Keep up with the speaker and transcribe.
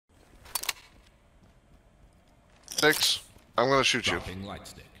Sticks, I'm gonna shoot you.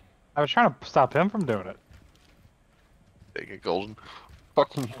 I was trying to stop him from doing it. Take it, Golden.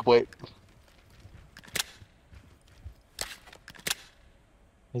 Fucking wait.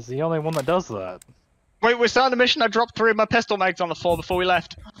 He's the only one that does that. Wait, we're starting the mission. I dropped 3 of my pistol mags on the floor before we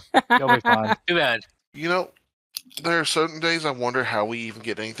left. You'll be fine. Too bad. You know, there are certain days I wonder how we even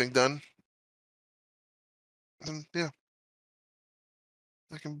get anything done. And yeah.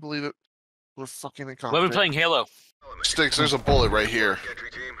 I can believe it. We're fucking incompetent. We've been playing Halo. Sticks, there's a bullet right here.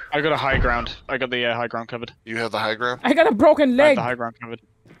 I got a high ground. I got the high ground covered. You have the high ground? I got a broken I have leg. the high ground covered.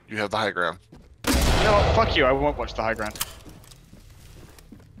 You have the high ground. You know what? Fuck you. I won't watch the high ground.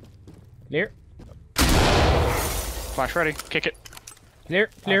 Clear. Flash ready. Kick it. Clear.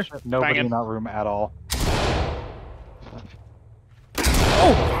 Clear. Nobody Bang in that room at all.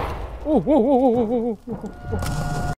 Oh! Oh! Whoa! Whoa! Whoa! Whoa! Whoa! Whoa!